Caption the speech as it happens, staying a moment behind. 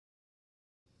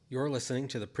You're listening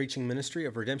to the preaching ministry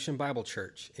of Redemption Bible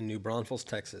Church in New Braunfels,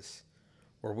 Texas,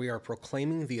 where we are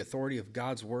proclaiming the authority of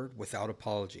God's Word without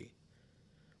apology.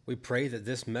 We pray that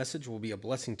this message will be a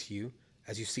blessing to you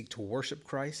as you seek to worship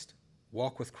Christ,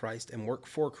 walk with Christ, and work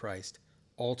for Christ,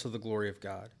 all to the glory of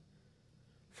God.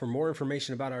 For more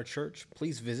information about our church,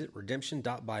 please visit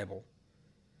redemption.bible.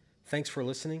 Thanks for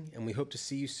listening, and we hope to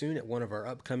see you soon at one of our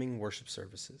upcoming worship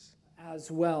services. As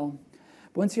well.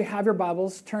 Once you have your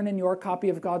Bibles, turn in your copy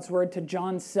of God's Word to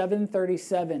John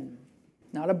 7:37.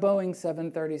 Not a Boeing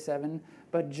 737,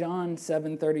 but John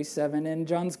 7:37. In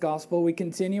John's Gospel, we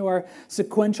continue our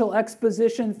sequential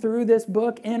exposition through this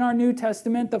book in our New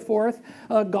Testament, the fourth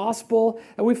Gospel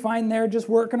that we find there, just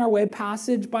working our way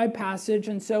passage by passage.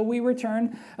 And so we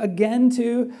return again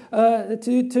to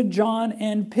John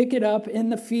and pick it up in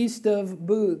the Feast of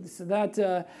Booths,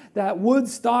 that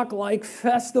Woodstock-like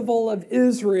festival of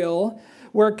Israel,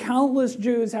 where countless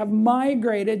Jews have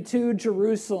migrated to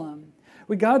Jerusalem.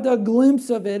 We got a glimpse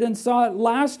of it and saw it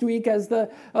last week as the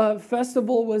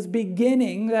festival was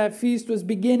beginning, that feast was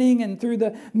beginning and through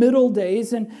the middle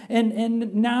days.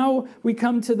 And now we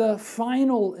come to the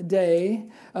final day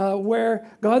where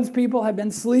God's people have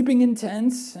been sleeping in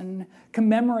tents and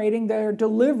commemorating their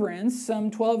deliverance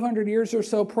some 1,200 years or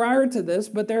so prior to this,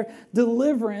 but their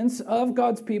deliverance of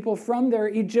God's people from their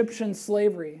Egyptian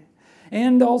slavery.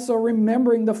 And also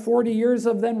remembering the 40 years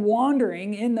of them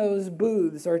wandering in those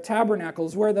booths or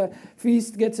tabernacles where the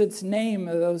feast gets its name,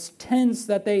 those tents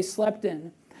that they slept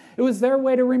in. It was their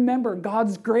way to remember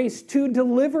God's grace to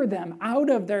deliver them out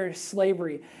of their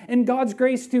slavery and God's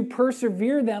grace to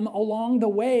persevere them along the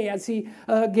way as He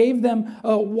gave them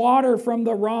water from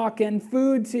the rock and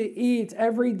food to eat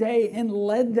every day and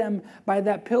led them by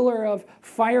that pillar of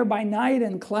fire by night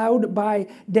and cloud by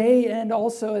day, and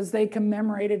also as they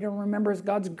commemorated and remembers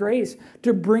God's grace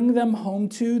to bring them home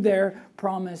to their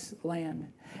promised land.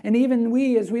 And even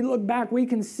we, as we look back, we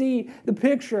can see the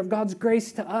picture of God's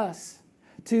grace to us,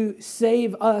 to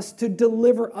save us, to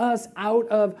deliver us out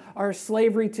of our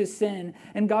slavery to sin,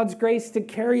 and God's grace to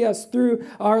carry us through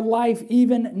our life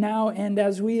even now and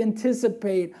as we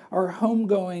anticipate our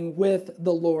homegoing with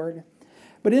the Lord.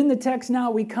 But in the text now,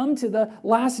 we come to the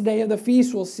last day of the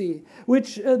feast, we'll see,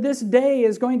 which this day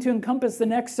is going to encompass the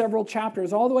next several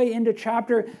chapters. All the way into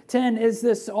chapter 10 is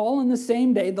this all in the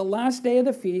same day, the last day of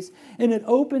the feast, and it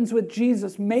opens with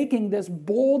Jesus making this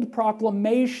bold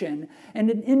proclamation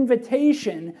and an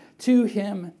invitation to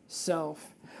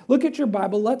Himself. Look at your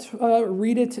Bible. Let's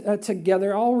read it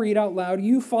together. I'll read out loud.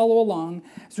 You follow along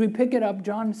as we pick it up,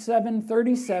 John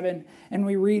 7:37, and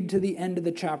we read to the end of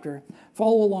the chapter.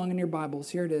 Follow along in your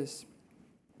Bibles. Here it is.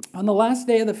 On the last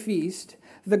day of the feast,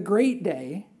 the great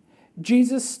day,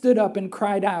 Jesus stood up and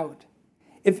cried out,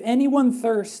 "If anyone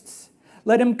thirsts,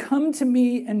 let him come to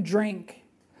me and drink.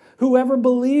 Whoever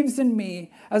believes in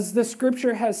me, as the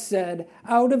scripture has said,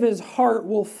 out of his heart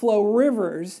will flow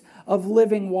rivers of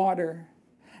living water."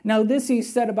 Now this He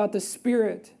said about the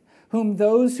Spirit, whom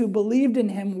those who believed in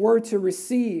Him were to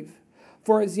receive.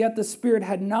 For as yet the Spirit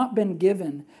had not been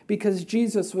given, because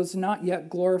Jesus was not yet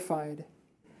glorified.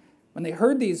 When they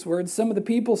heard these words, some of the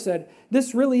people said,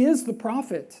 "This really is the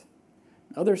prophet."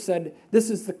 Others said,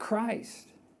 "This is the Christ."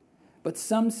 But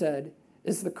some said,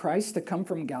 "Is the Christ to come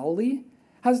from Galilee?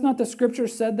 Has not the scripture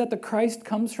said that the Christ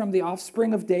comes from the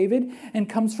offspring of David and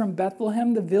comes from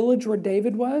Bethlehem, the village where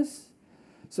David was?"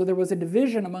 So there was a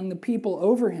division among the people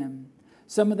over Him.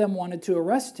 Some of them wanted to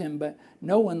arrest Him, but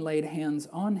no one laid hands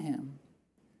on Him.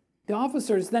 The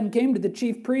officers then came to the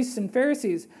chief priests and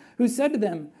Pharisees, who said to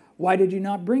them, "Why did you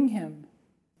not bring him?"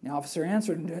 The officer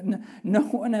answered, "No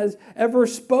one has ever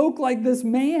spoke like this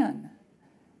man."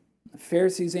 The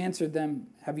Pharisees answered them,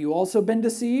 "Have you also been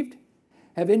deceived?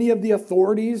 Have any of the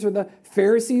authorities or the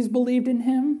Pharisees believed in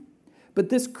him? But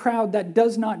this crowd that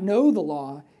does not know the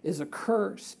law is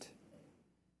accursed."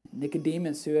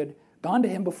 Nicodemus, who had gone to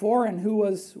Him before and who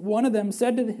was one of them,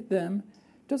 said to them,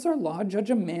 "Does our law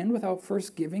judge a man without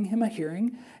first giving him a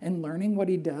hearing and learning what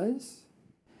he does?"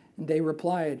 And they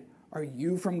replied, "Are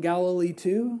you from Galilee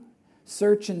too?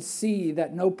 Search and see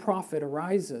that no prophet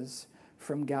arises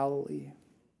from Galilee."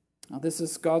 Now this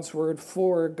is God's word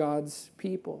for God's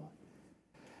people.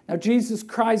 Now Jesus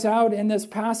cries out in this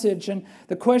passage, and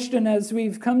the question, as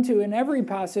we've come to in every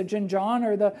passage in John,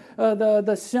 or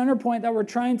the center point that we're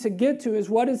trying to get to, is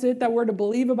what is it that we're to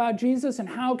believe about Jesus, and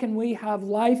how can we have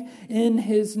life in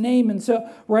His name? And so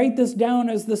write this down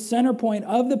as the center point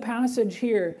of the passage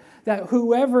here, that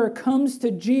whoever comes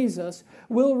to Jesus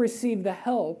will receive the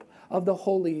help of the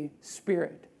Holy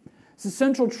Spirit. It's the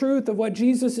central truth of what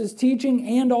Jesus is teaching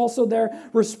and also their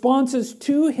responses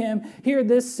to him. Here,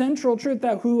 this central truth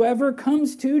that whoever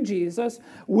comes to Jesus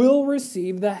will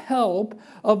receive the help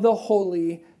of the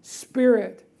Holy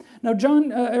Spirit. Now,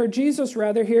 Jesus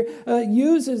here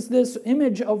uses this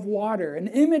image of water, an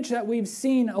image that we've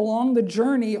seen along the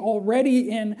journey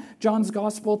already in John's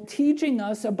Gospel, teaching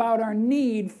us about our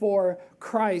need for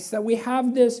Christ, that we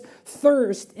have this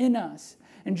thirst in us.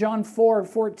 In John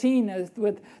 4:14,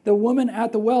 with the woman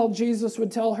at the well, Jesus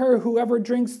would tell her, "Whoever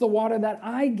drinks the water that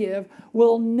I give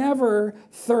will never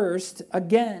thirst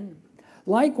again."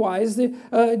 Likewise,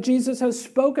 Jesus has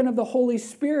spoken of the Holy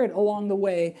Spirit along the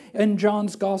way in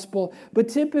John's Gospel, but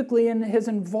typically in his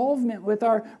involvement with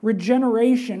our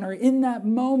regeneration, or in that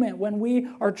moment when we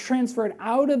are transferred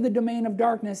out of the domain of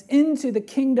darkness into the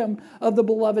kingdom of the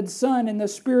beloved Son and the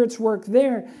Spirit's work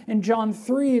there. In John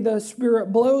 3, the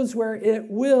Spirit blows where it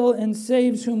will and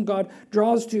saves whom God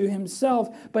draws to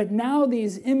himself. But now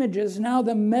these images, now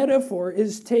the metaphor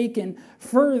is taken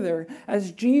further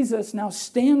as Jesus now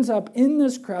stands up in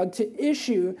this crowd to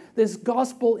issue this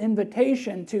gospel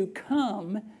invitation to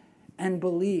come and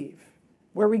believe,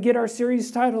 where we get our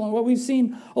series title and what we've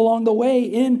seen along the way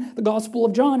in the Gospel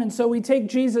of John. And so we take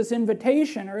Jesus'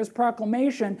 invitation or his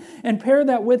proclamation and pair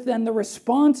that with then the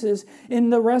responses in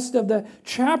the rest of the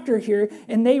chapter here,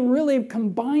 and they really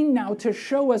combine now to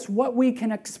show us what we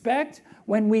can expect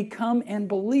when we come and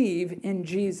believe in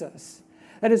Jesus.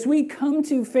 That as we come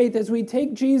to faith, as we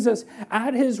take Jesus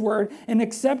at his word and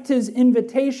accept his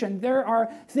invitation, there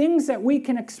are things that we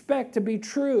can expect to be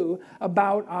true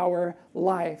about our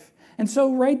life. And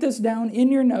so write this down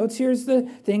in your notes. Here's the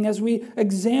thing. As we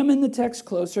examine the text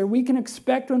closer, we can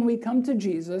expect when we come to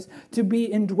Jesus to be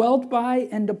indwelt by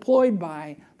and deployed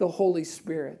by the Holy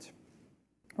Spirit.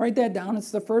 Write that down.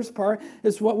 It's the first part.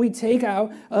 It's what we take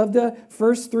out of the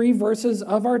first 3 verses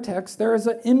of our text. There is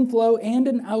an inflow and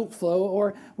an outflow,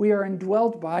 or we are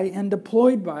indwelt by and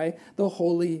deployed by the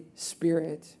Holy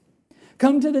Spirit.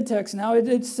 Come to the text now.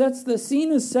 The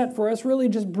scene is set for us really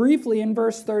just briefly in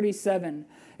verse 37.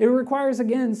 It requires,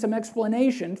 again, some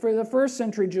explanation. For the first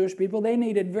century Jewish people, they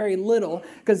needed very little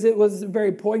because it was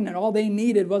very poignant. All they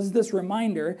needed was this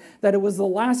reminder that it was the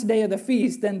last day of the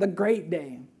feast and the great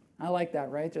day. I like that,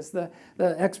 right? Just the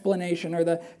explanation or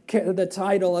the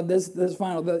title of this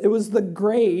final. It was the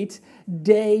great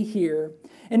day here.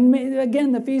 And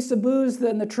again, the Feast of Booths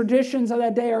and the traditions of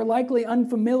that day are likely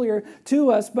unfamiliar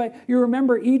to us, but you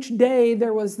remember each day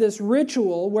there was this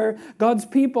ritual where God's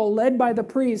people, led by the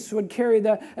priests, would carry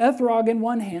the ethrog in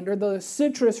one hand, or the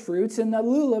citrus fruits, and the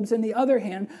lulabs in the other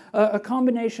hand, a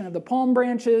combination of the palm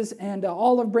branches and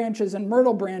olive branches and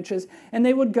myrtle branches, and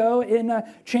they would go in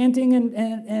chanting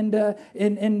and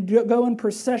go in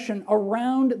procession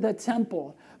around the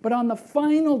temple. But on the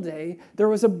final day, there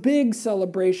was a big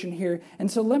celebration here. And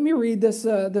so let me read this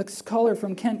scholar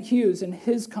from Kent Hughes in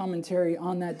his commentary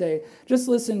on that day. Just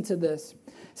listen to this.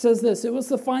 It says this: "It was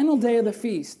the final day of the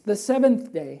feast, the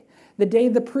 7th day, the day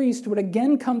the priest would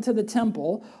again come to the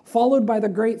temple, followed by the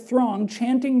great throng,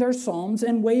 chanting their psalms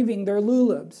and waving their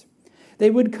lulabs.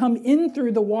 They would come in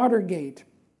through the water gate.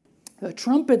 The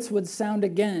trumpets would sound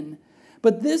again.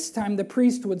 But this time the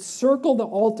priest would circle the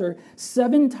altar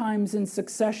 7 times in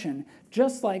succession,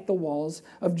 just like the walls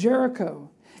of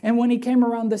Jericho. And when he came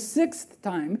around the 6th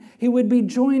time, he would be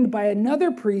joined by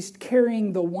another priest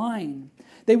carrying the wine.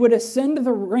 They would ascend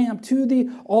the ramp to the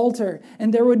altar,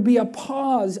 and there would be a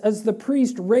pause as the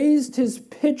priest raised his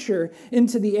pitcher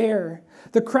into the air.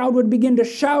 The crowd would begin to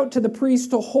shout to the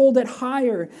priest to hold it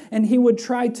higher, and he would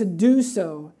try to do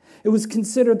so. It was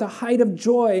considered the height of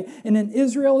joy in an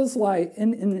Israelite's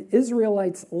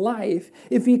life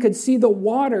if he could see the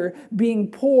water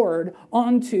being poured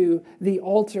onto the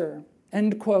altar."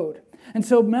 End quote. And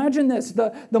so imagine this,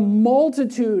 the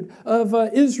multitude of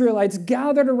Israelites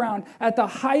gathered around at the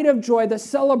height of joy. The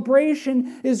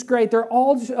celebration is great. They're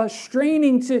all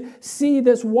straining to see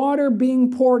this water being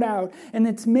poured out. And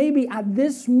it's maybe at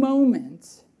this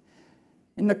moment,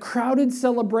 in the crowded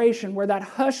celebration where that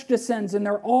hush descends and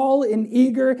they're all in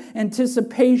eager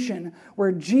anticipation,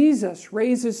 where Jesus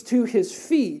raises to his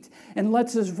feet and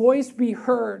lets his voice be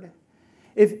heard.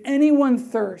 "If anyone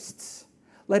thirsts,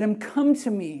 let him come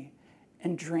to me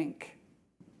and drink.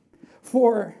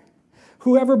 For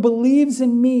whoever believes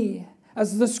in me,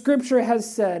 as the scripture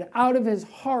has said, out of his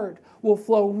heart will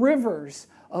flow rivers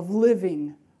of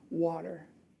living water."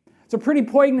 It's a pretty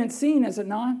poignant scene, is it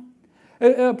not?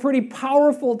 a pretty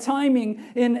powerful timing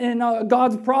in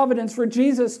God's providence for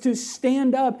Jesus to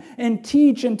stand up and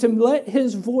teach and to let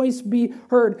his voice be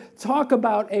heard. Talk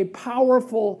about a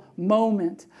powerful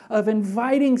moment of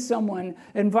inviting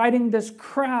this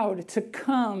crowd to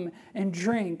come and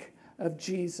drink of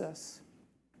Jesus.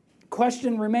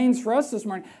 Question remains for us this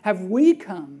morning. Have we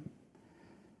come?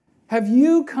 Have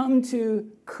you come to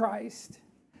Christ?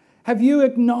 Have you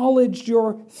acknowledged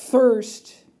your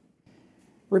thirst,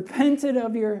 repented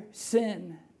of your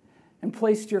sin, and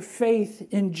placed your faith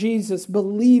in Jesus,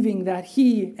 believing that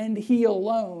he and he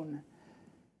alone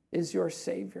is your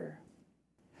Savior?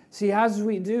 See, as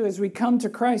we come to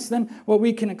Christ, then what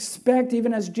we can expect,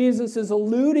 even as Jesus is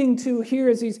alluding to here,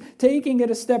 as he's taking it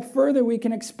a step further, we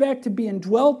can expect to be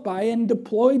indwelt by and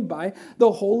deployed by the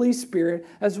Holy Spirit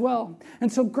as well. And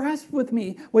so grasp with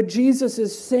me what Jesus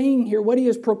is saying here, what he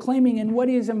is proclaiming, and what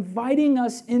he is inviting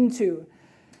us into.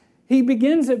 He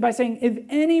begins it by saying, if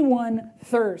anyone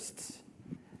thirsts,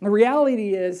 the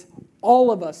reality is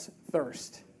all of us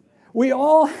thirst. We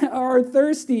all are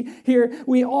thirsty here.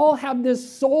 We all have this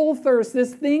soul thirst,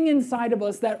 this thing inside of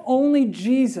us that only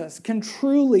Jesus can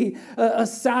truly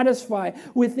satisfy.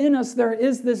 Within us, there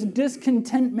is this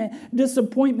discontentment,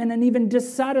 disappointment, and even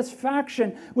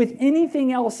dissatisfaction with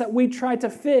anything else that we try to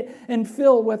fit and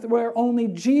fill with where only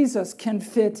Jesus can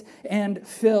fit and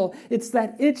fill. It's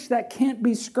that itch that can't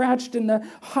be scratched, and the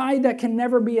high that can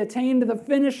never be attained, the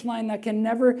finish line that can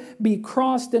never be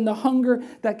crossed, and the hunger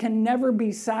that can never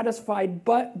be satisfied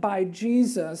but by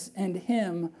Jesus and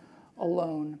him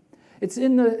alone. It's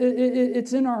in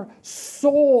our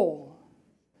soul,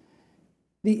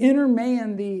 the inner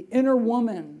man, the inner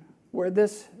woman, where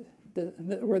this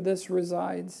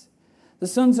resides. The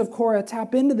sons of Korah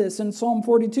tap into this in Psalm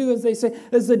 42 as they say,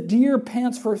 as the deer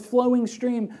pants for a flowing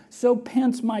stream, so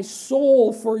pants my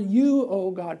soul for you, O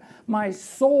God. My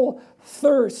soul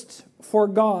thirsts for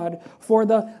God, for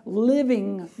the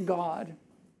living God.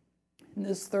 And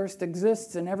this thirst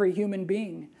exists in every human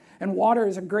being. And water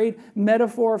is a great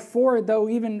metaphor for it, though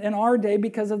even in our day,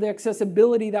 because of the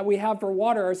accessibility that we have for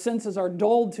water, our senses are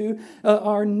dulled to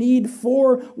our need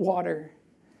for water.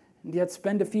 And yet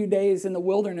spend a few days in the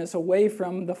wilderness away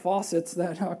from the faucets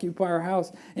that occupy our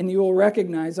house, and you will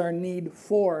recognize our need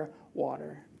for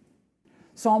water.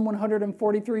 Psalm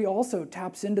 143 also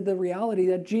taps into the reality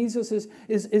that Jesus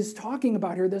is talking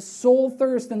about here, this soul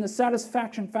thirst and the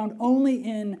satisfaction found only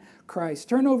in Christ.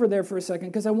 Turn over there for a second,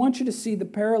 because I want you to see the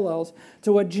parallels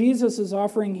to what Jesus is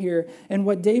offering here and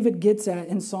what David gets at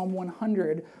in Psalm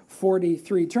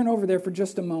 143. Turn over there for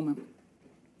just a moment.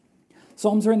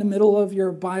 Psalms are in the middle of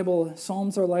your Bible.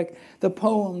 Psalms are like the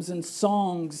poems and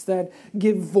songs that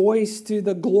give voice to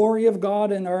the glory of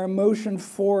God and our emotion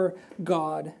for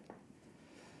God.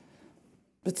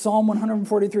 But Psalm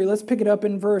 143, let's pick it up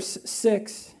in verse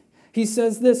 6. He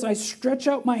says this, I stretch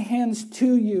out my hands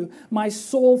to you. My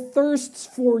soul thirsts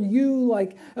for you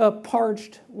like a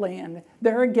parched land.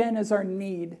 There again is our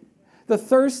need, the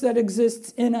thirst that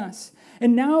exists in us.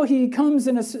 And now he comes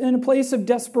in a place of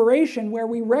desperation where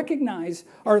we recognize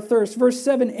our thirst. Verse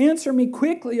 7, answer me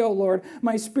quickly, O Lord,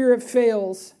 my spirit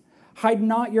fails. Hide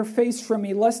not your face from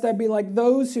me, lest I be like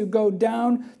those who go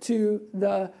down to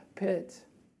the pit.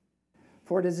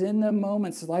 For it is in the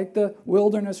moments, like the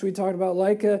wilderness we talked about,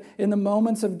 in the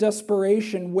moments of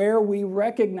desperation where we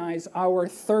recognize our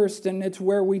thirst, and it's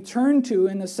where we turn to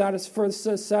for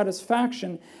the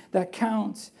satisfaction that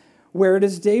counts. Where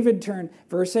does David turn?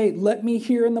 Verse 8, let me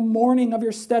hear in the morning of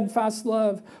your steadfast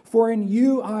love, for in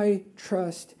you I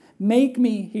trust. Make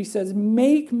me, he says,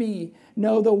 make me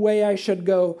know the way I should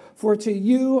go, for to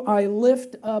you I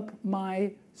lift up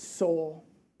my soul.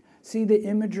 See the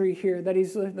imagery here, that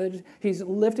he's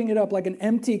lifting it up like an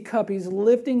empty cup. He's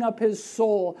lifting up his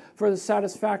soul for the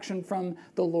satisfaction from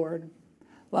the Lord.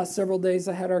 Last several days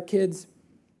I had our kids,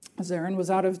 as Aaron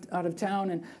was out of town,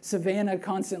 and Savannah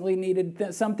constantly needed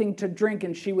something to drink,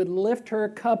 and she would lift her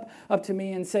cup up to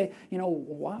me and say,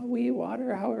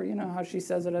 water, how she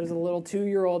says it as a little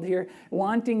 2-year-old here,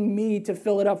 wanting me to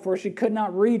fill it up, for she could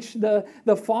not reach the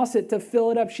faucet to fill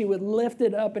it up. She would lift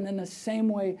it up, and in the same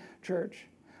way, church,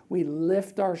 we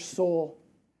lift our soul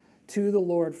to the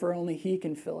Lord, for only he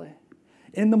can fill it.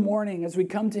 In the morning, as we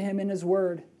come to him in his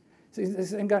word,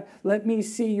 saying, God, let me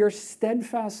see your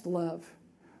steadfast love.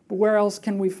 But where else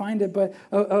can we find it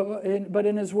but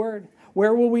in his word?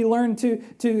 Where will we learn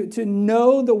to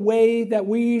know the way that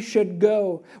we should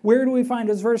go? Where do we find,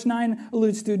 as verse 9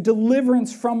 alludes to,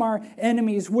 deliverance from our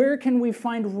enemies? Where can we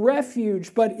find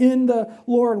refuge but in the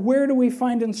Lord? Where do we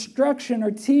find instruction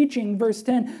or teaching, verse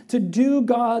 10, to do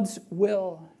God's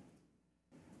will?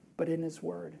 But in his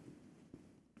word.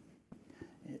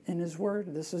 in his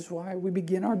word. This is why we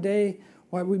begin our day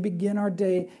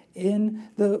in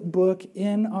the book,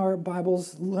 in our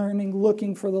Bibles, learning,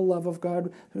 looking for the love of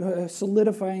God,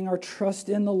 solidifying our trust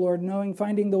in the Lord,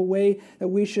 finding the way that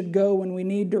we should go when we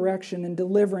need direction and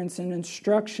deliverance and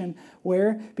instruction.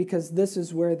 Where? Because this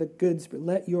is where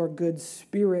let your good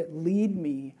spirit lead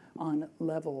me on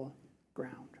level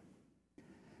ground.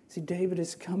 See, David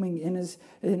is coming in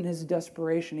his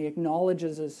desperation. He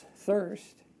acknowledges his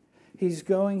thirst. He's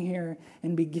going here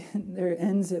and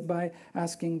ends it by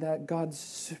asking that God's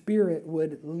Spirit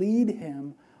would lead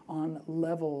him on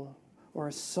level, or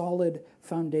a solid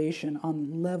foundation,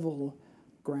 on level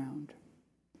ground.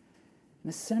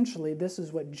 And essentially, this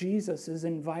is what Jesus is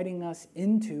inviting us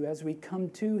into as we come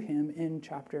to him in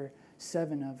chapter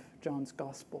 7 of John's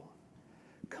Gospel.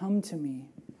 Come to me,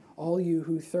 all you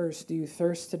who thirst. Do you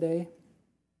thirst today?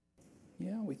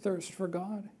 Yeah, we thirst for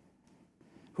God.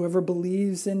 Whoever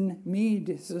believes in me,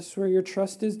 is this where your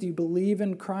trust is? Do you believe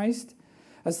in Christ?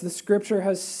 As the scripture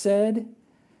has said,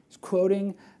 it's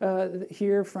quoting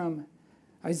here from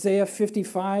Isaiah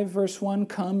 55, verse 1,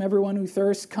 come, everyone who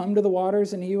thirsts, come to the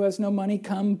waters, and he who has no money,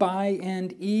 come buy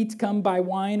and eat. Come buy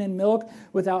wine and milk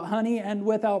without honey and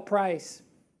without price.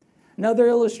 Another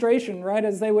illustration, right,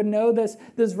 as they would know this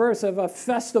verse of a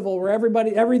festival where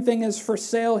everything is for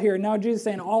sale here. Now Jesus is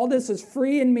saying, all this is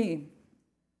free in me.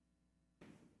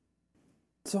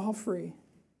 It's all free.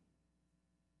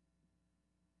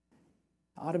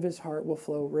 Out of his heart will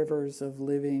flow rivers of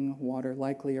living water,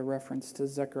 likely a reference to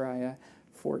Zechariah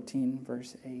 14,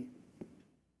 verse 8.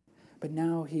 But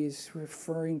now he's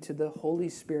referring to the Holy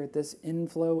Spirit, this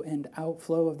inflow and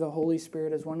outflow of the Holy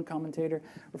Spirit, as one commentator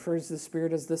refers to the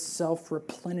Spirit as the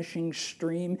self-replenishing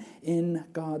stream in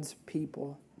God's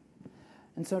people.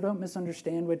 And so don't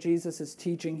misunderstand what Jesus is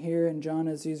teaching here. And John,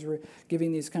 as he's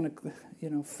giving these kind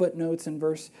of footnotes in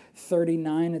verse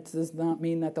 39, it does not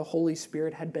mean that the Holy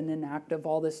Spirit had been inactive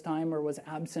all this time or was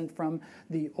absent from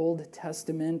the Old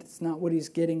Testament. It's not what he's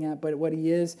getting at, but what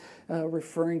he is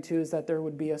referring to is that there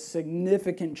would be a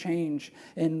significant change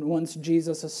once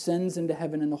Jesus ascends into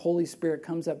heaven and the Holy Spirit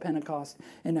comes at Pentecost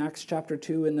in Acts chapter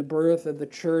 2, and the birth of the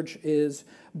church is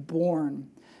born.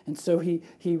 And so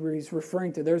he's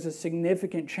referring to there's a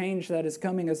significant change that is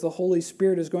coming as the Holy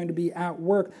Spirit is going to be at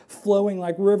work, flowing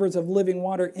like rivers of living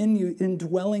water in you,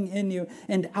 indwelling in you,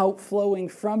 and outflowing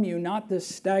from you. Not this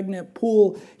stagnant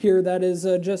pool here that is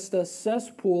just a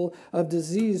cesspool of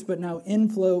disease, but now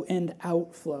inflow and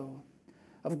outflow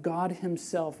of God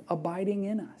himself abiding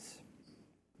in us.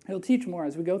 He'll teach more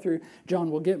as we go through John.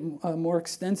 We'll get more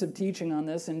extensive teaching on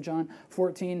this in John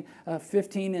 14,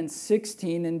 15, and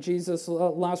 16. And Jesus'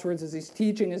 last words as he's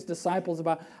teaching his disciples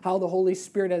about how the Holy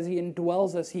Spirit, as he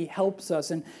indwells us, he helps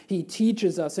us and he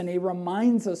teaches us and he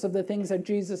reminds us of the things that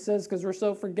Jesus says because we're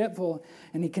so forgetful.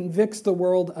 And he convicts the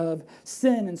world of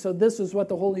sin. And so this is what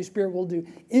the Holy Spirit will do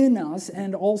in us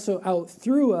and also out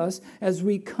through us as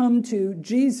we come to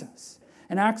Jesus.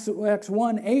 In Acts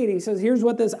 1:8, he says, here's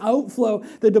what this outflow,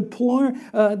 the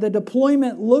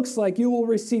deployment looks like. You will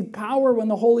receive power when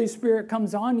the Holy Spirit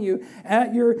comes on you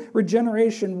at your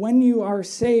regeneration. When you are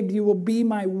saved, you will be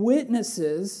my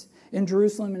witnesses in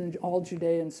Jerusalem and all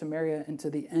Judea and Samaria and to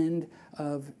the end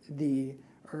of the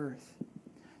earth.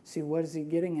 See, what is he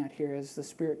getting at here as the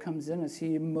Spirit comes in us?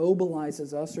 He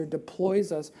mobilizes us or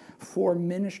deploys us for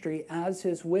ministry as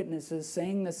his witnesses,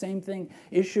 saying the same thing,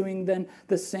 issuing then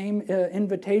the same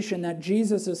invitation that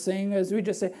Jesus is saying as we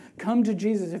just say, come to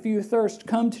Jesus. If you thirst,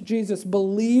 come to Jesus.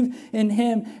 Believe in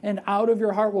him, and out of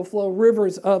your heart will flow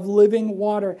rivers of living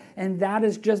water. And that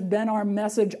has just been our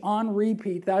message on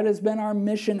repeat. That has been our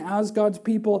mission as God's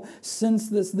people since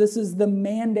this. This is the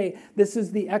mandate. This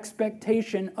is the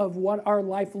expectation of what our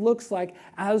life looks like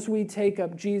as we take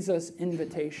up Jesus'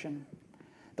 invitation.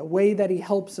 The way that he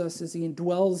helps us is he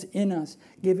indwells in us,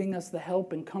 giving us the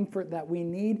help and comfort that we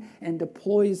need, and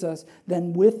deploys us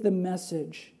then with the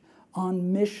message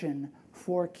on mission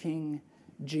for King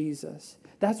Jesus.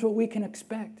 That's what we can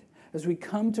expect as we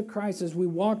come to Christ, as we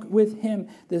walk with him,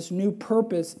 this new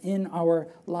purpose in our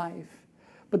life.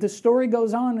 But the story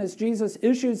goes on as Jesus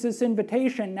issues this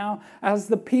invitation. Now, as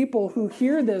the people who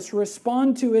hear this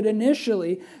respond to it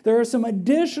initially, there are some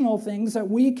additional things that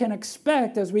we can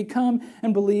expect as we come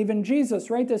and believe in Jesus.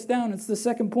 Write this down. It's the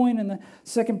second point in the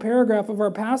second paragraph of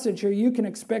our passage here. You can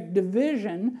expect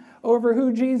division over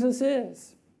who Jesus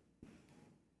is.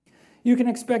 You can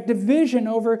expect division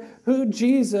over who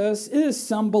Jesus is.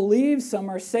 Some believe, some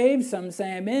are saved, some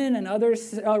say I'm in, and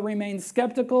others remain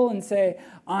skeptical and say,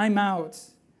 I'm out.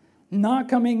 Not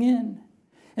coming in.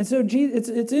 And so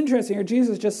it's interesting here.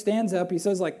 Jesus just stands up. He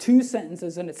says like two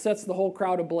sentences and it sets the whole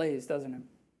crowd ablaze, doesn't it?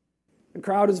 The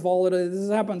crowd is volatile. This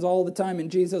happens all the time in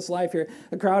Jesus' life here.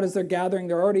 The crowd, as they're gathering,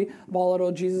 they're already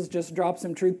volatile. Jesus just drops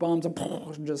some truth bombs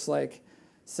and just like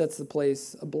sets the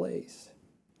place ablaze.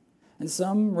 And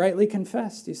some rightly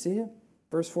confessed. You see it?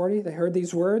 Verse 40, they heard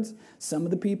these words. Some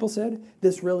of the people said,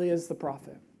 this really is the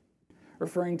prophet.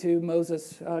 Referring to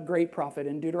Moses' great prophet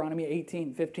in Deuteronomy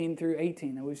 18, 15 through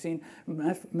 18. And we've seen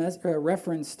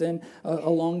referenced in,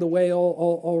 along the way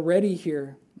already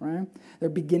here. Right? They're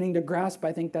beginning to grasp,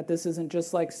 I think, that this isn't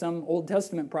just like some Old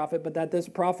Testament prophet, but that this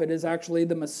prophet is actually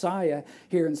the Messiah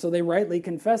here. And so they rightly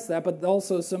confess that, but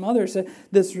also some others said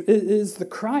this is the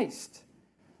Christ,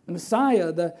 the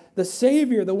Messiah, the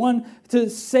Savior, the one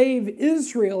to save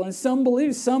Israel. And some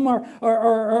believe, some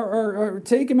are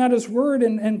take him at his word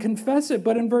and confess it.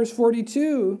 But in verse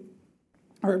 42,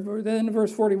 or then in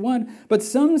verse 41, but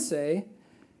some say,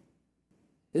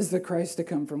 is the Christ to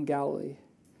come from Galilee?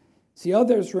 See,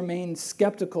 others remain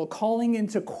skeptical, calling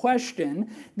into question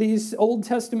these Old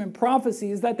Testament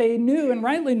prophecies that they knew and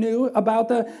rightly knew about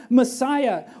the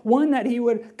Messiah. One, that he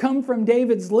would come from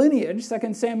David's lineage,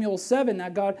 2 Samuel 7,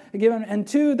 that God had given, and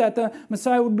two, that the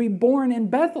Messiah would be born in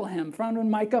Bethlehem, found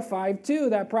in Micah 5:2,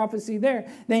 that prophecy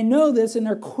there. They know this and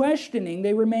they're questioning.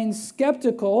 They remain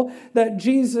skeptical that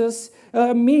Jesus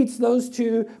meets those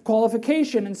two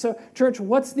qualifications. And so, church,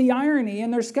 what's the irony in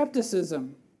their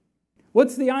skepticism?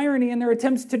 What's the irony in their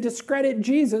attempts to discredit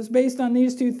Jesus based on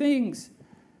these two things?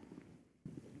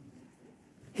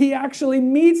 He actually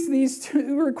meets these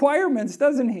two requirements,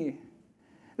 doesn't he?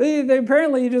 They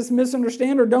apparently just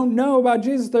misunderstand or don't know about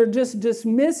Jesus. They're just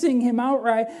dismissing him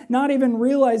outright, not even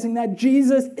realizing that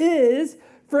Jesus is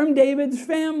from David's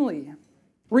family.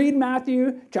 Read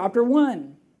Matthew chapter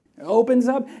 1. It opens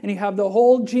up and you have the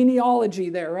whole genealogy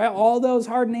there, right? All those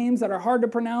hard names that are hard to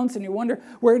pronounce, and you wonder,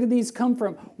 where did these come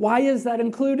from? Why is that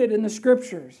included in the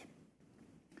scriptures?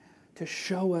 To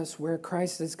show us where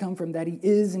Christ has come from, that he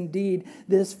is indeed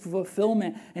this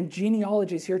fulfillment. And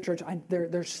genealogies here, church,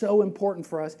 they're so important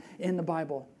for us in the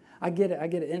Bible. I get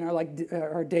it. In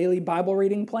our daily Bible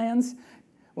reading plans,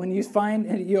 when you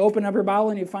open up your Bible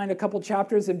and you find a couple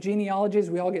chapters of genealogies,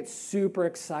 we all get super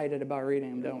excited about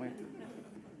reading them, don't we?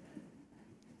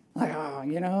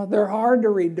 Like, they're hard to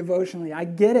read devotionally. I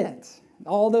get it.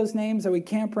 All those names that we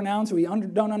can't pronounce, we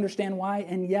don't understand why,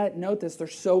 and yet, note this, they're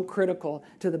so critical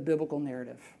to the biblical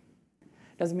narrative.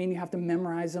 It doesn't mean you have to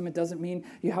memorize them. It doesn't mean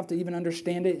you have to even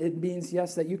understand it. It means,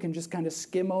 yes, that you can just kind of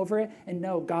skim over it and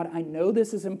know, God, I know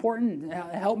this is important.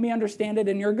 Help me understand it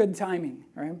in your good timing,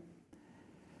 right?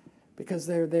 Because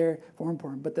they're there for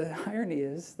important. But the irony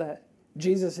is that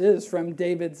Jesus is from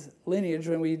David's lineage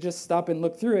when we just stop and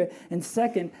look through it. And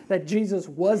second, that Jesus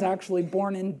was actually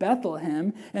born in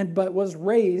Bethlehem but was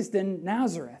raised in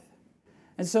Nazareth.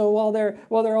 And so while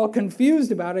they're all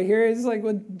confused about it here, it's like,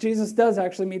 well, Jesus does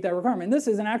actually meet that requirement. And this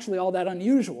isn't actually all that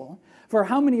unusual. For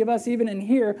how many of us, even in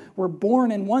here, were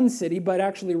born in one city but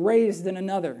actually raised in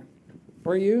another?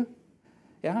 Were you?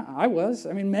 Yeah, I was.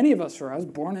 I mean, many of us were. I was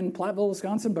born in Platteville,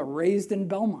 Wisconsin, but raised in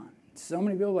Belmont. So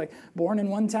many people born in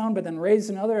one town but then raised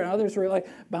in another, and others were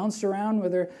bounced around,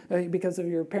 whether because of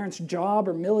your parents' job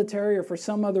or military or for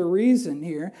some other reason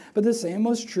here. But the same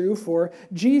was true for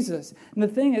Jesus. And the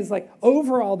thing is,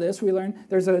 over all this, we learn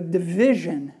there's a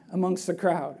division amongst the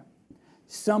crowd.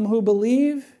 Some who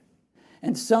believe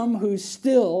and some who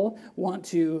still want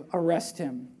to arrest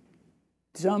him.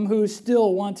 Some who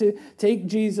still want to take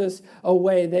Jesus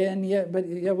away. But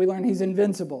yet we learn he's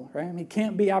invincible, right? He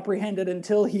can't be apprehended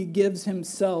until he gives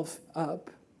himself up.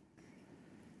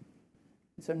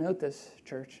 So note this,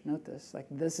 church. Note this.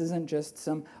 This isn't just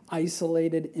some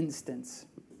isolated instance.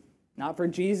 Not for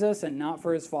Jesus and not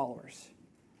for his followers.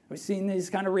 We've seen these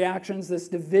kind of reactions, this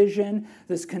division,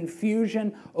 this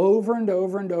confusion over and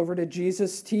over and over to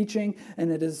Jesus' teaching.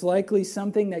 And it is likely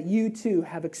something that you too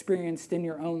have experienced in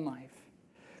your own life.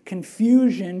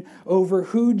 Confusion over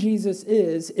who Jesus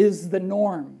is the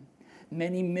norm.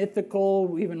 Many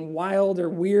mythical, even wild or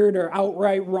weird or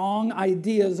outright wrong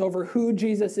ideas over who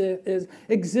Jesus is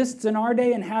exists in our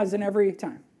day and has in every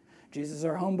time. Jesus is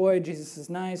our homeboy. Jesus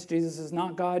is nice. Jesus is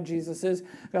not God. Jesus is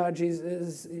God.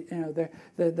 Jesus is,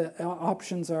 the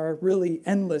options are really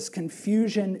endless.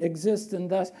 Confusion exists,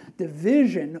 and thus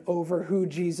division over who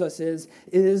Jesus is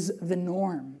the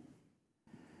norm.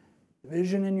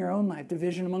 Division in your own life,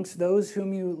 division amongst those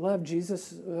whom you love.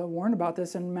 Jesus warned about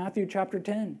this in Matthew chapter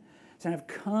 10. He said, I've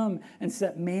come and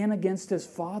set man against his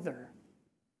father.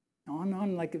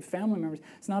 On like family members.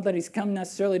 It's not that he's come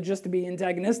necessarily just to be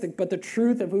antagonistic, but the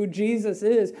truth of who Jesus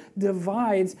is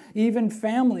divides even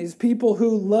families, people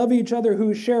who love each other,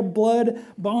 who share blood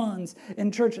bonds.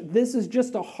 In church, this is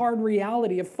just a hard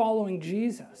reality of following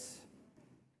Jesus.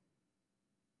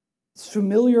 It's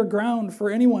familiar ground for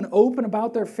anyone open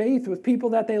about their faith with people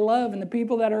that they love and the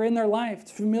people that are in their life.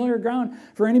 It's familiar ground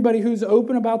for anybody who's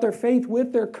open about their faith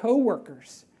with their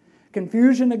coworkers.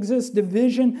 Confusion exists.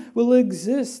 Division will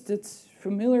exist. It's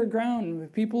familiar ground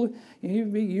with people.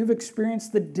 You've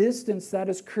experienced the distance that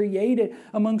is created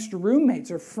amongst roommates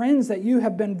or friends that you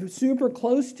have been super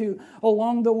close to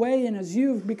along the way. And as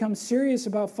you've become serious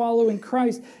about following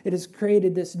Christ, it has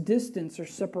created this distance or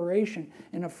separation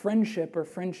in a friendship or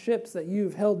friendships that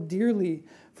you've held dearly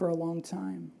for a long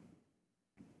time.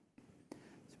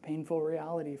 It's a painful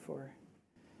reality for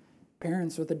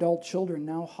parents with adult children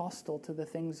now hostile to the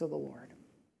things of the Lord.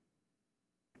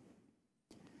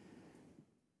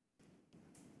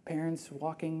 Parents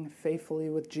walking faithfully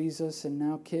with Jesus, and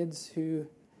now kids who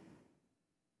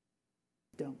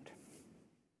don't.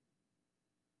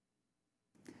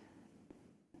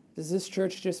 Does this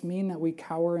church just mean that we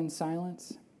cower in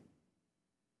silence?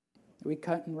 That we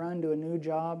cut and run to a new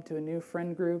job, to a new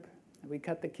friend group? That we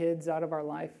cut the kids out of our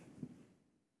life?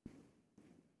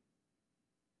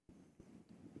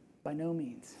 By no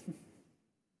means.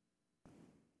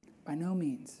 By no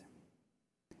means.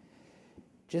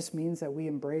 Just means that we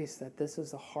embrace that this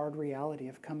is the hard reality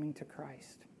of coming to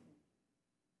Christ.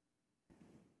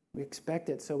 We expect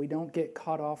it so we don't get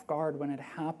caught off guard when it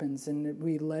happens, and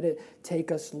we let it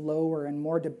take us lower and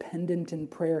more dependent in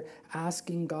prayer,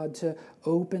 asking God to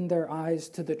open their eyes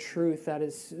to the truth that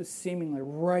is seemingly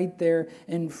right there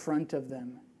in front of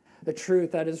them. The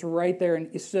truth that is right there and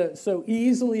is so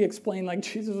easily explained, like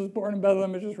Jesus was born in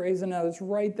Bethlehem, is just raised now. It's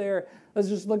right there. Let's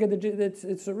just look at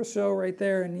it's so right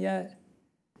there, and yet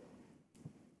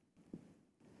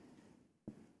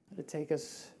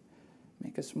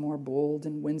make us more bold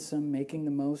and winsome, making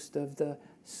the most of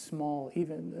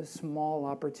even the small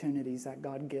opportunities that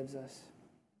God gives us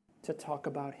to talk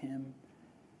about Him,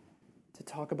 to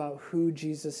talk about who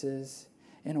Jesus is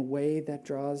in a way that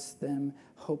draws them,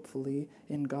 hopefully,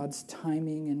 in God's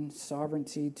timing and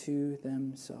sovereignty to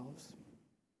themselves.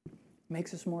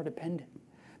 Makes us more dependent,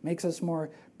 makes us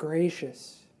more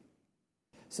gracious,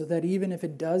 so that even if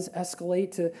it does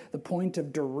escalate to the point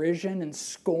of derision and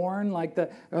scorn, like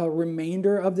the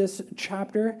remainder of this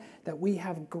chapter, that we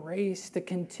have grace to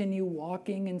continue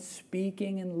walking and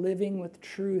speaking and living with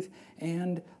truth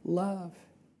and love.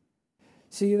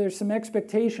 See, there's some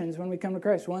expectations when we come to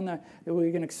Christ. One, that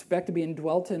we can expect to be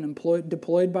indwelt and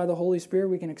deployed by the Holy Spirit.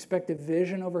 We can expect a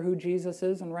vision over who Jesus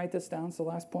is. And write this down, it's the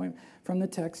last point from the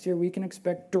text here. We can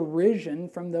expect derision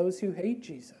from those who hate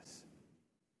Jesus.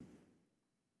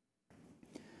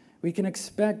 We can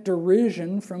expect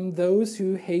derision from those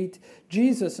who hate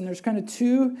Jesus. And there's kind of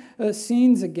two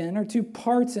scenes again, or two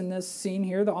parts in this scene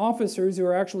here. The officers who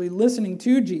are actually listening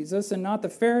to Jesus and not the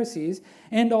Pharisees,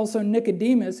 and also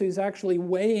Nicodemus, who's actually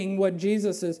weighing what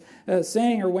Jesus is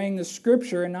saying, or weighing the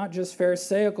Scripture and not just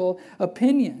Pharisaical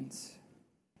opinions.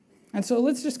 And so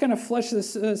let's just kind of flesh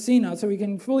this scene out so we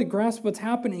can fully grasp what's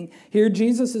happening here.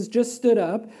 Jesus has just stood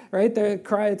up, right?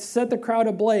 It's set the crowd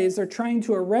ablaze. They're trying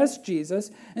to arrest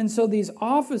Jesus. And so these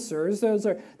officers,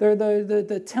 they're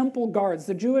the temple guards,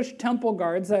 the Jewish temple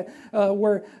guards that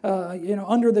were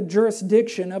under the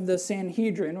jurisdiction of the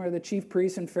Sanhedrin, where the chief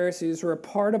priests and Pharisees were a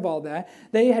part of all that.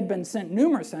 They had been sent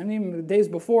numerous times, even days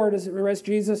before, to arrest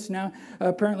Jesus. Now,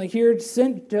 apparently here,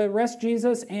 sent to arrest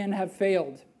Jesus and have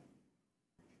failed.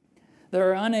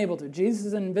 They're unable to. Jesus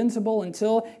is invincible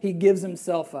until He gives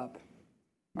Himself up.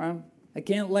 Right? They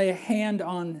can't lay a hand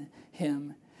on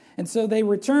Him. And so they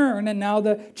return, and now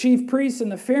the chief priests and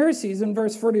the Pharisees in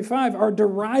verse 45 are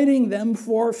deriding them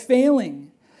for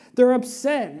failing. They're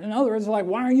upset. In other words, like,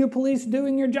 why aren't you police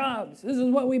doing your jobs? This is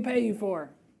what we pay you for.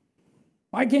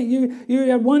 Why can't you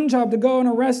had one job to go and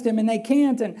arrest him, and they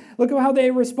can't. And look at how they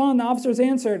respond. The officers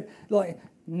answered, like,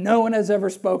 no one has ever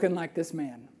spoken like this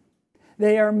man.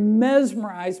 They are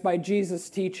mesmerized by Jesus'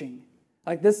 teaching.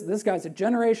 Like, this guy's a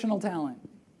generational talent.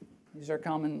 These are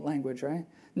common language, right?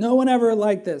 No one ever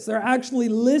like this. They're actually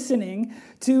listening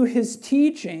to His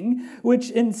teaching, which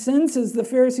incenses the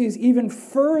Pharisees even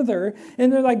further.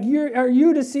 And they're like, are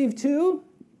you deceived too?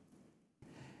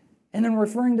 And then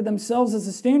referring to themselves as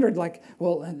a standard, like,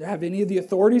 well, have any of the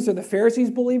authorities or the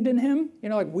Pharisees believed in Him?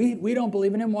 Like, we don't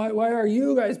believe in Him. Why are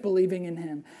you guys believing in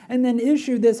Him? And then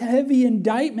issue this heavy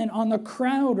indictment on the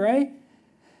crowd, right?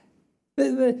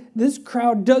 This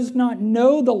crowd does not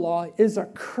know the law, is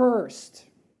accursed.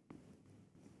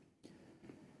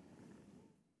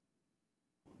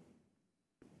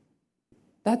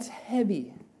 That's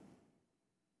heavy.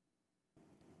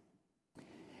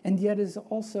 And yet is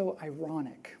also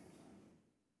ironic.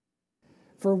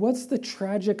 For what's the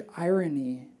tragic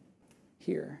irony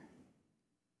here?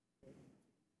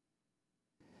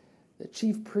 The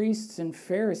chief priests and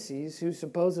Pharisees who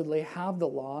supposedly have the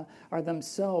law are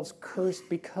themselves cursed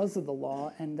because of the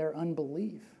law and their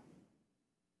unbelief.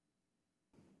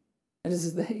 It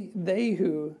is they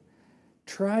who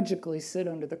tragically sit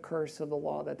under the curse of the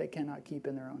law that they cannot keep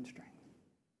in their own strength.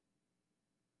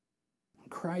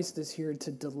 Christ is here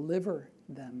to deliver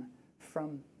them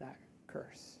from that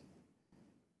curse.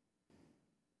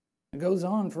 It goes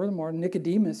on, furthermore,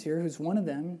 Nicodemus here, who's one of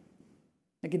them,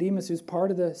 Nicodemus, who's part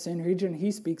of the Sanhedrin,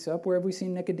 he speaks up. Where have we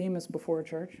seen Nicodemus before,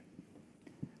 church?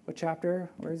 What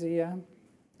chapter? Where is he at?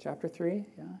 Chapter 3?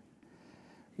 Yeah.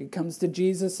 He comes to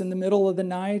Jesus in the middle of the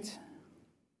night.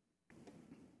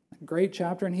 A great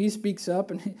chapter, and he speaks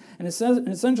up, and it says, and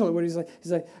essentially what he's like,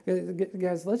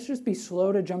 guys, let's just be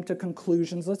slow to jump to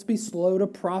conclusions. Let's be slow to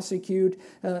prosecute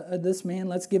this man.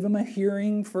 Let's give him a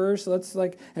hearing first. Let's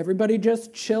everybody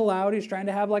just chill out. He's trying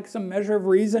to have some measure of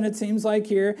reason, it seems like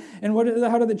here. And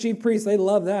how do the chief priests? They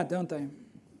love that, don't they?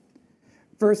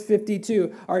 Verse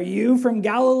 52, are you from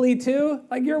Galilee too?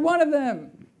 You're one of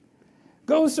them.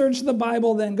 Go search the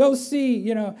Bible then. Go see,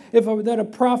 if that a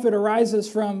prophet arises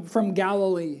from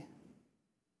Galilee.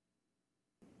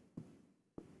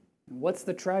 What's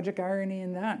the tragic irony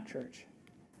in that, church?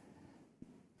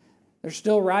 They're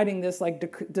still riding this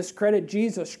discredit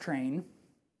Jesus train.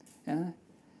 Yeah?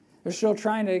 They're still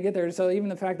trying to get there. So even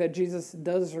the fact that Jesus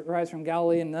does rise from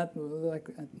Galilee, and that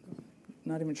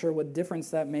not even sure what difference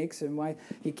that makes and why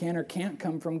he can or can't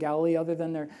come from Galilee other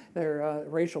than their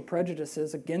racial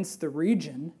prejudices against the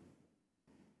region.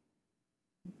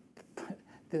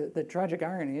 The tragic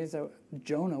irony is that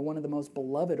Jonah, one of the most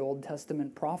beloved Old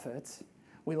Testament prophets,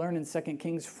 we learn in 2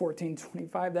 Kings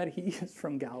 14:25 that he is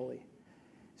from Galilee.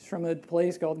 He's from a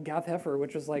place called Gath-Hepher,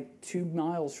 which was 2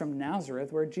 miles from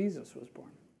Nazareth, where Jesus was born.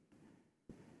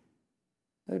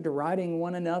 They're deriding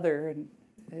one another, and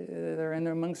they're in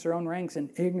amongst their own ranks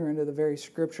and ignorant of the very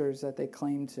scriptures that they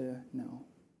claim to know.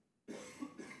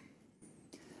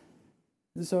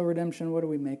 So, redemption, what do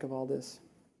we make of all this?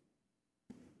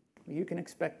 Well, you can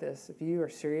expect this. If you are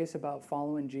serious about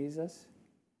following Jesus,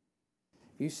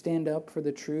 if you stand up for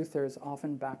the truth, there is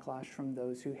often backlash from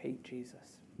those who hate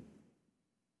Jesus.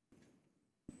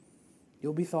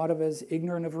 You'll be thought of as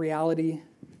ignorant of reality,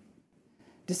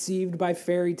 deceived by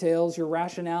fairy tales. Your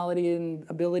rationality and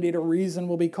ability to reason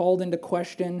will be called into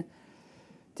question.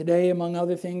 Today, among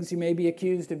other things, you may be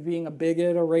accused of being a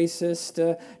bigot, a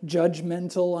racist,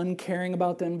 judgmental, uncaring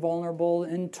about the invulnerable,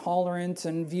 intolerant,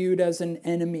 and viewed as an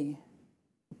enemy.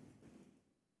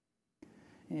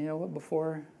 And you know what?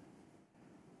 Before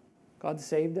God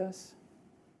saved us,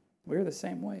 we were the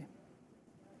same way.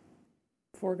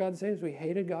 Before God saved us, we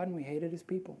hated God and we hated His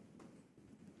people.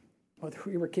 Whether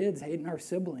we were kids, hating our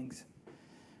siblings.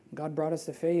 God brought us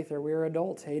to faith, or we were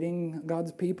adults, hating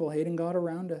God's people, hating God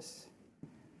around us.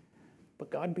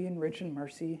 But God, being rich in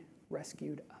mercy,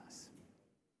 rescued us.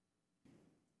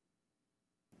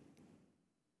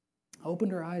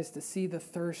 Opened our eyes to see the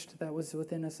thirst that was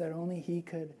within us that only He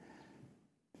could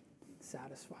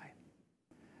satisfy.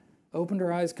 Opened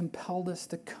our eyes, compelled us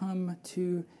to come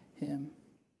to Him.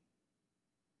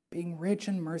 Being rich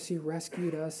in mercy,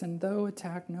 rescued us. And though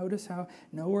attacked, notice how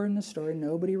nowhere in the story,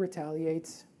 nobody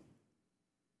retaliates.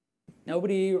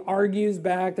 Nobody argues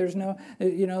back. There's no,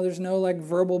 there's no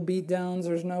verbal beatdowns.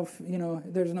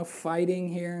 There's no fighting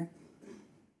here.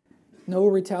 No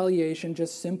retaliation,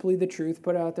 just simply the truth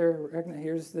put out there.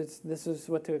 This is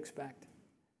what to expect.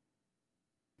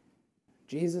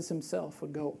 Jesus Himself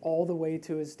would go all the way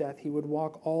to His death. He would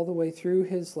walk all the way through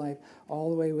His life, all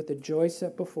the way with the joy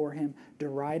set before Him,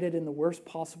 derided in the worst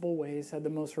possible ways, had the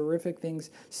most horrific things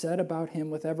said about Him,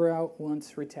 with ever out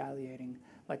once retaliating.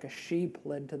 Like a sheep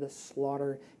led to the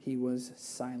slaughter, He was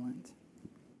silent.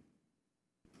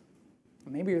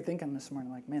 Maybe you're thinking this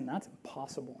morning, man, that's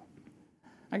impossible.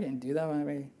 I can't do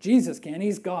that. Jesus can.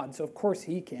 He's God, so of course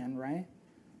He can, right?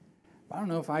 But I don't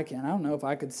know if I can. I don't know if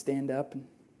I could stand up and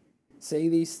say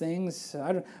these things.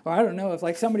 I don't know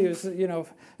if somebody was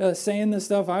saying this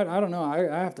stuff. I don't know. I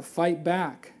have to fight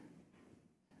back.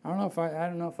 I don't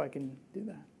know if I can do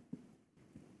that.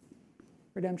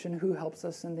 Redemption, who helps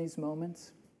us in these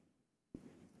moments?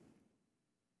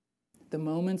 The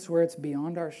moments where it's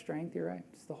beyond our strength, you're right,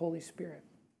 it's the Holy Spirit.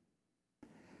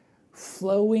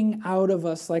 Flowing out of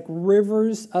us like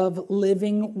rivers of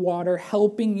living water,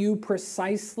 helping you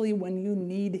precisely when you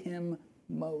need Him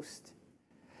most.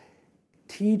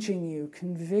 teaching you,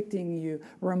 convicting you,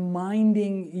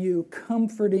 reminding you,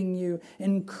 comforting you,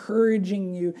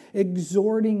 encouraging you,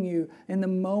 exhorting you in the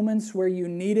moments where you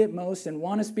need it most and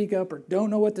want to speak up or don't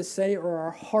know what to say or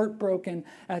are heartbroken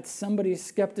at somebody's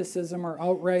skepticism or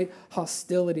outright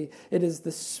hostility. It is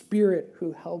the Spirit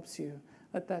who helps you.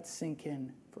 Let that sink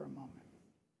in for a moment.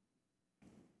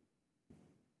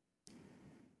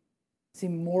 See,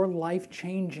 more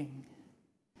life-changing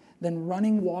than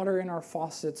running water in our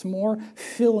faucets, more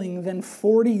filling than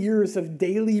 40 years of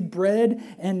daily bread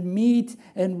and meat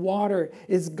and water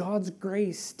is God's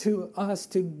grace to us,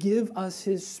 to give us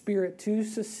His Spirit, to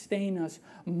sustain us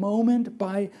moment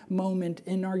by moment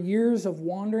in our years of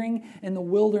wandering in the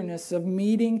wilderness, of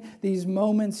meeting these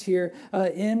moments here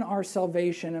in our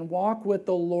salvation and walk with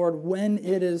the Lord when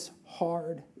it is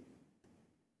hard.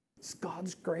 It's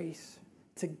God's grace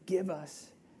to give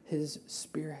us His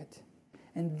Spirit.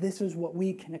 And this is what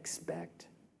we can expect.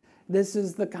 This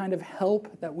is the kind of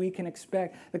help that we can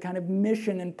expect, the kind of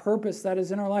mission and purpose that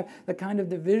is in our life, the kind of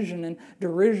division and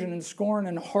derision and scorn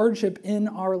and hardship in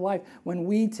our life. When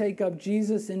we take up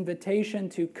Jesus' invitation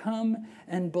to come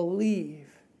and believe,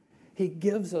 He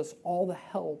gives us all the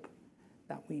help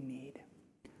that we need.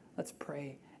 Let's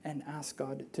pray and ask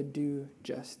God to do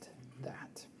just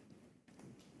that.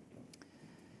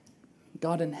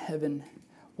 God in heaven,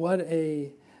 what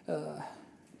a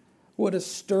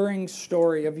stirring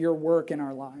story of your work in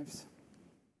our lives.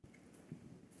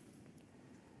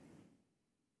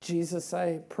 Jesus,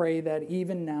 I pray that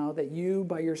even now that you,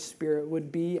 by your Spirit,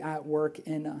 would be at work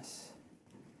in us.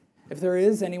 If there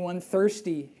is anyone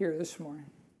thirsty here this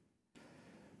morning,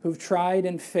 who've tried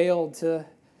and failed to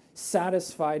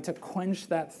satisfy, to quench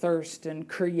that thirst and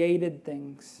created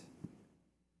things,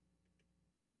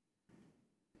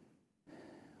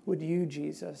 would you,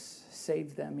 Jesus,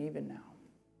 save them even now?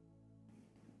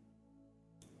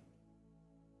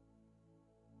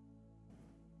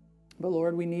 But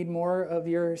Lord, we need more of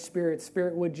your Spirit.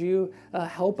 Spirit, would you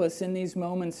help us in these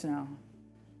moments now?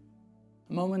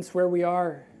 Moments where we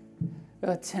are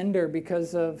tender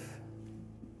because of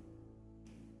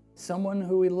someone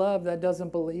who we love that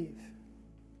doesn't believe.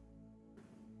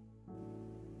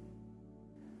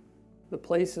 The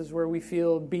places where we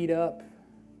feel beat up,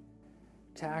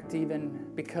 attacked even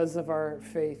because of our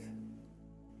faith.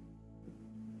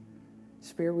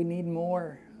 Spirit, we need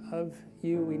more of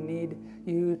you. We need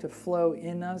you to flow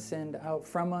in us and out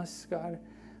from us, God.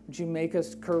 Would you make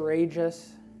us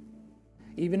courageous,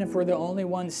 even if we're the only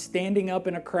ones standing up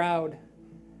in a crowd,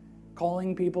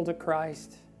 calling people to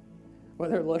Christ,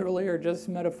 whether literally or just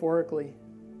metaphorically.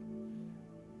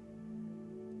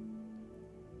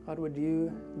 God, would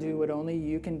you do what only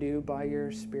you can do by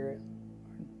your Spirit?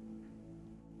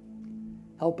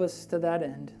 Help us to that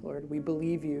end, Lord. We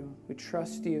believe you. We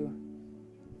trust you.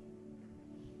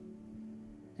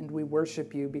 And we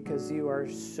worship you because you are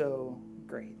so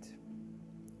great.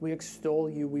 We extol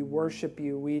you. We worship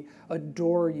you. We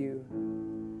adore you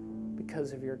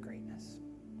because of your greatness.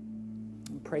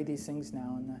 We pray these things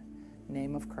now in the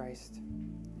name of Christ.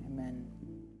 Amen.